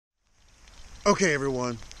Okay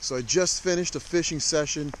everyone, so I just finished a fishing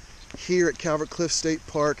session here at Calvert Cliffs State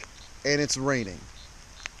Park and it's raining.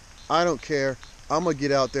 I don't care, I'm gonna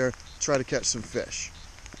get out there, try to catch some fish.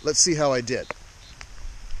 Let's see how I did.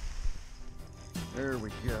 There we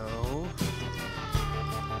go.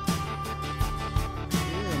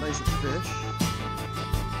 Yeah, nice fish.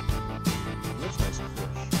 Looks nice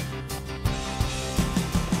fish.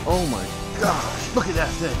 Oh my gosh, look at that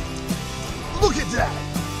thing. Look at that.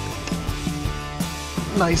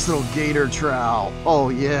 Nice little gator trout. Oh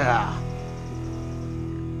yeah.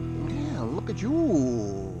 Yeah, look at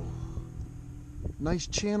you. Nice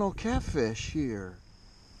channel catfish here.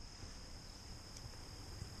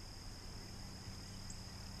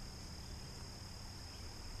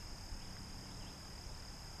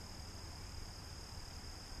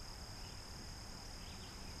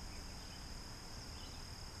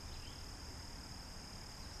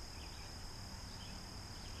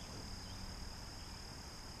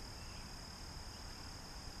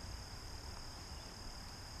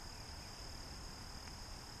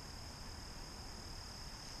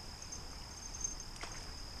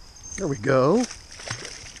 There we go.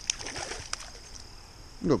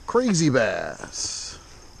 Little crazy bass.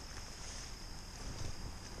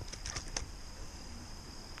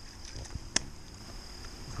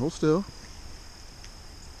 Hold still.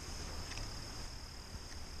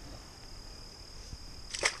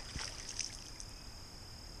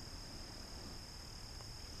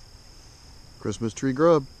 Christmas tree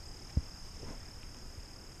grub.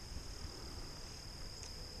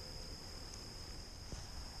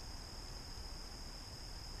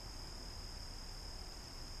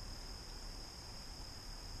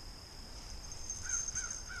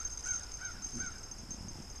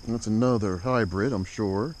 That's another hybrid, I'm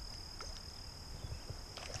sure.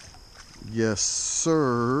 Yes,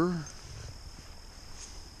 sir.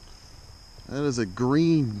 That is a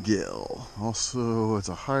green gill. Also, it's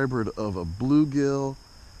a hybrid of a bluegill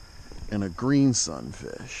and a green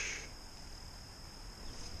sunfish.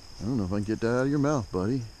 I don't know if I can get that out of your mouth,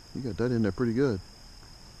 buddy. You got that in there pretty good.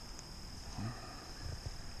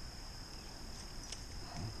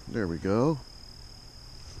 There we go.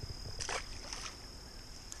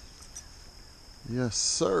 Yes,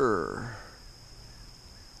 sir.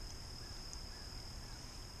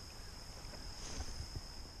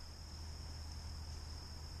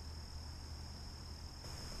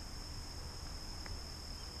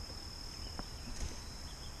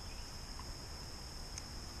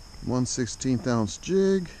 One 1/16 ounce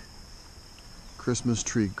jig, Christmas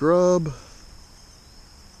tree grub.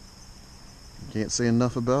 Can't say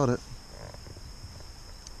enough about it.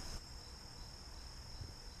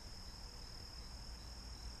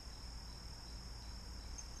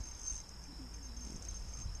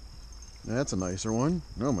 That's a nicer one.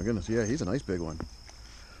 Oh my goodness, yeah, he's a nice big one.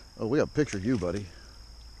 Oh, we got a picture of you, buddy.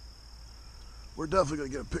 We're definitely gonna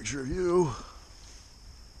get a picture of you.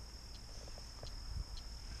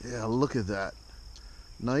 Yeah, look at that.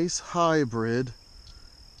 Nice hybrid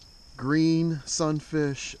green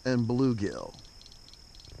sunfish and bluegill.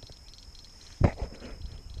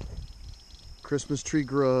 Christmas tree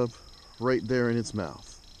grub right there in its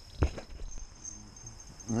mouth.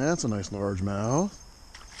 That's a nice largemouth.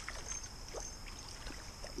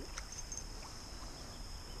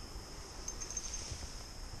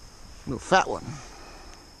 Little fat one.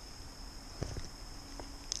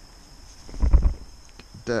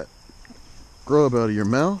 Get that grub out of your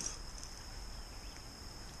mouth.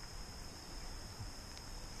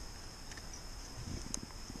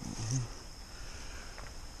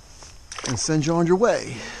 And send you on your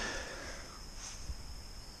way.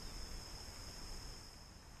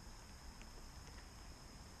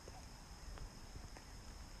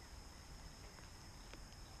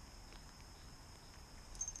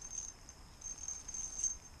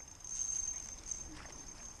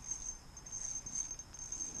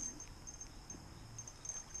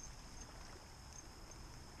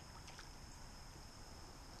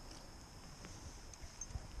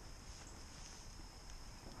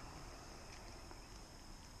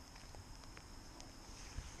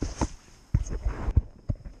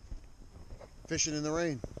 Fishing in the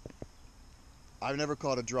rain. I've never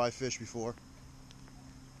caught a dry fish before.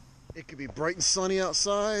 It could be bright and sunny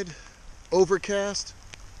outside, overcast,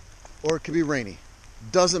 or it could be rainy.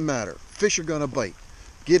 Doesn't matter. Fish are gonna bite.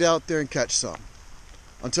 Get out there and catch some.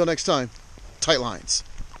 Until next time, tight lines.